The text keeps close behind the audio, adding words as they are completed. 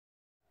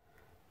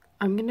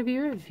I'm going to be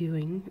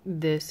reviewing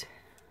this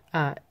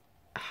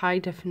high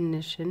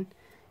definition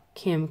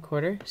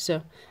camcorder.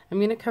 So I'm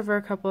going to cover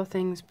a couple of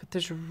things, but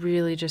there's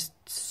really just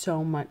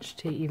so much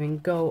to even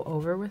go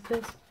over with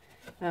this.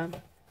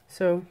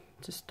 So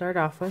to start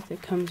off with,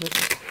 it comes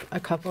with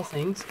a couple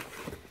things.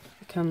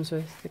 It comes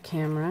with the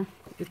camera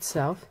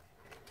itself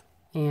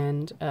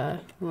and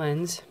a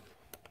lens.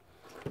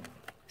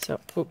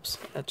 So, oops,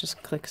 that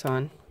just clicks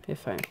on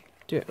if I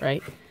do it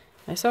right.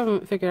 I still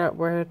haven't figured out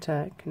where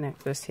to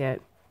connect this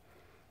yet.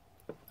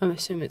 I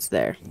assume it's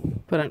there,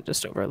 but I'm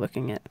just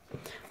overlooking it.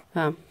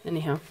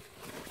 Anyhow,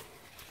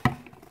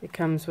 it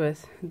comes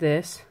with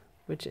this,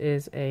 which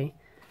is a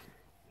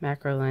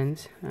macro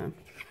lens.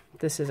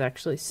 This is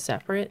actually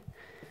separate.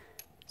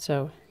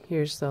 So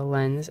here's the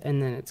lens,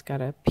 and then it's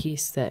got a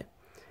piece that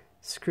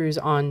screws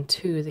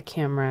onto the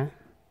camera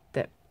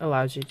that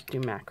allows you to do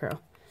macro.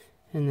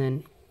 And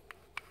then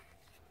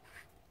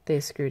they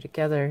screw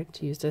together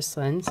to use this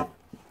lens.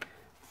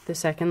 The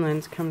second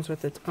lens comes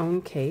with its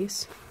own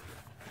case.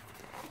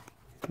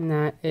 And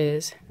that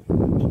is,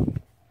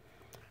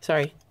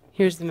 sorry,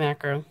 here's the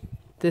macro.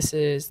 This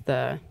is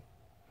the,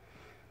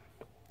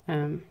 I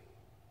don't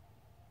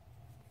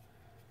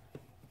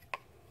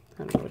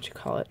know what you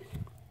call it.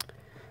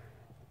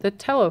 The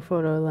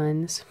telephoto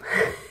lens.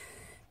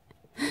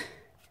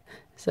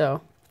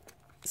 So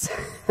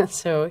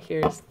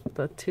here's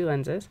the two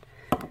lenses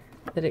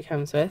that it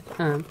comes with.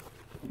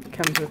 It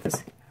comes with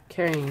this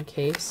carrying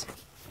case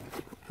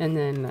and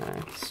then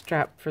a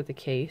strap for the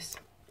case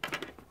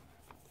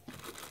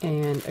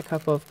and a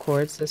couple of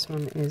cords. This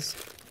one is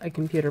a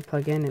computer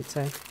plug-in. It's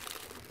a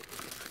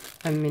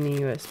mini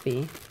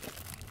USB.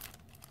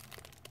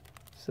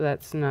 So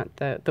that's not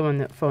the one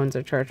that phones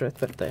are charged with,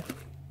 but the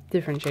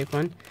different shape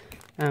one.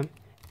 An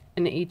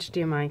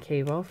HDMI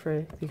cable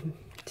for the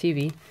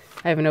TV.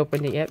 I haven't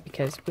opened it yet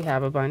because we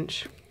have a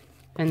bunch.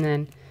 And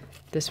then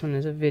this one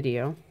is a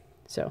video.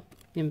 So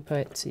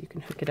input, so you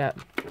can hook it up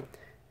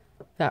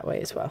that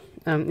way as well.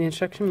 The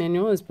instruction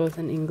manual is both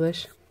in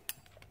English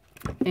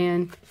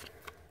and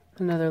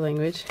another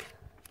language,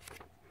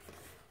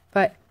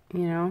 but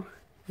you know,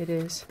 it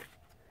is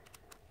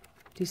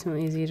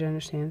decently easy to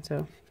understand.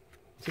 So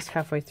just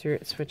halfway through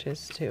it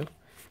switches to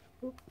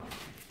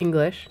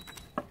English.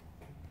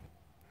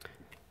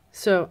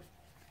 So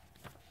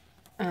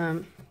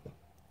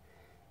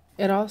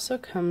it also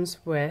comes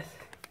with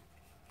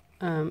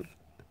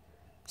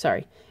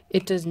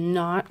it does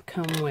not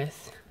come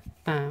with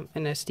an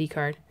SD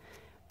card,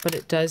 but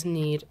it does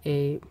need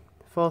a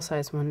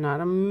full-size one, not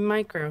a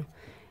micro,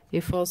 a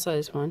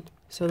full-size one.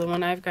 So the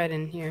one I've got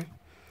in here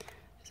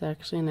is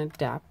actually an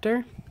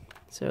adapter.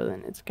 So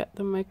then it's got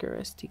the micro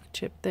SD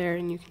chip there,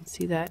 and you can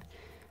see that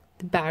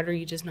the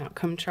battery does not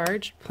come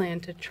charged.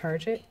 Plan to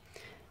charge it.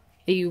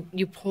 You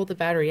pull the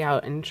battery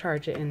out and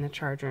charge it in the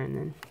charger, and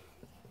then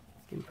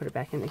you can put it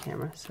back in the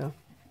camera. So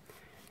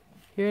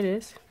here it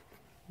is,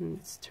 and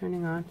it's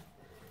turning on.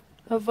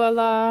 Oh,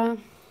 voila!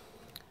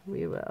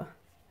 We will.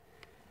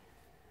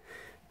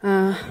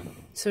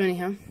 So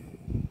anyhow,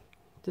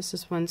 this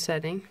is one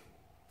setting.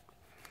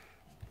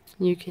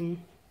 You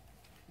can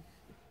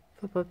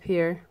flip up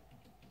here.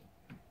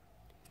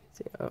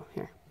 See, oh,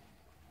 here.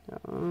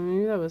 Oh,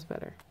 maybe that was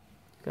better.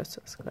 Go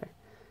so it's clear.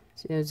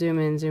 So you know, zoom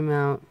in, zoom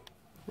out.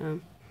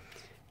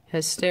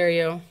 Has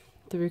stereo.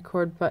 The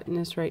record button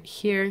is right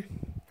here.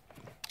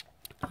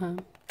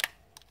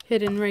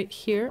 Hidden right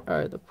here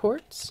are the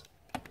ports.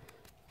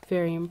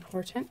 Very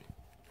important.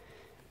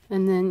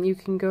 And then you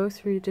can go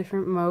through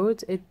different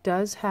modes. It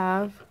does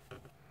have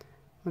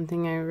one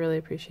thing I really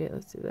appreciate.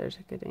 Let's see, there's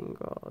a good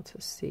angle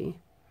to see.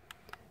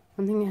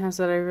 One thing it has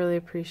that I really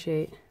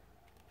appreciate,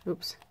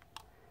 oops,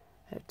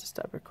 I have to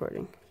stop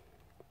recording,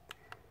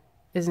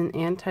 is an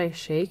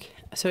anti-shake.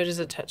 So it is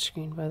a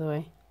touchscreen, by the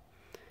way.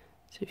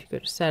 So if you go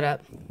to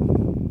setup,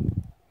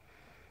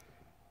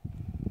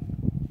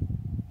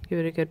 give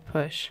it a good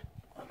push.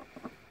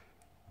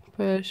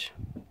 Push.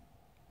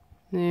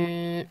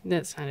 Nah,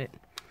 that's not it.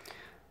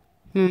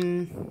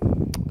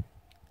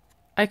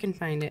 I can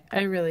find it.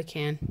 I really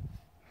can.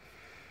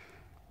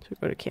 So we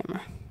go to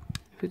camera.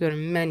 If we go to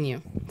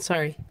menu,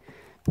 sorry.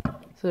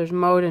 So there's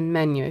mode and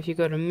menu. If you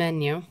go to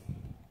menu,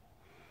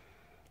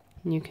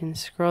 you can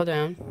scroll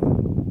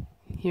down.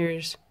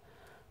 Here's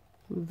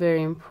a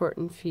very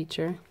important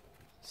feature.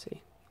 Let's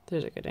see,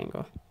 there's a good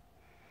angle.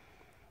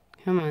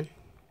 Come on,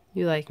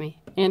 you like me.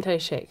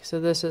 Anti-shake. So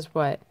this is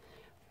what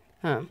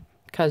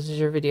causes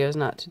your videos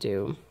not to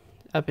do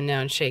up and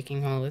down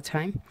shaking all the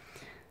time,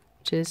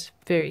 which is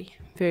very,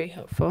 very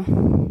helpful.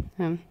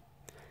 It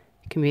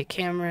can be a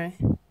camera,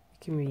 it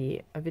can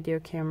be a video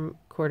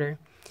camcorder.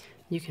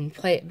 You can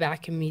play it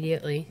back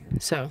immediately.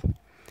 So,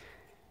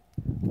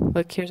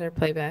 look, here's our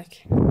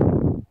playback.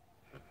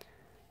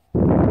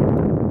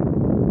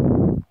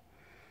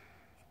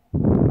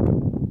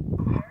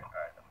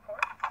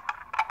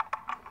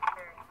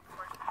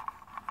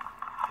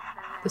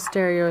 The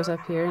stereo is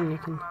up here, and you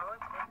can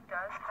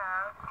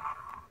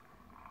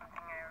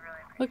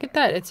look at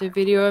that. It's a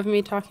video of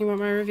me talking about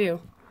my review.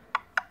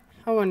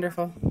 How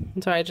wonderful.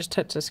 And so I just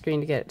touch the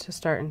screen to get it to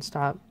start and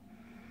stop.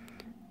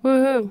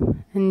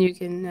 Woohoo! And you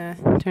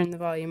can turn the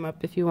volume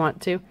up if you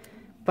want to.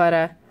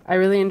 But I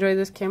really enjoy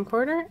this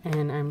camcorder,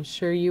 and I'm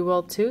sure you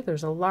will too.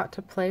 There's a lot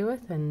to play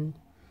with, and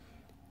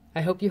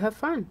I hope you have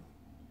fun.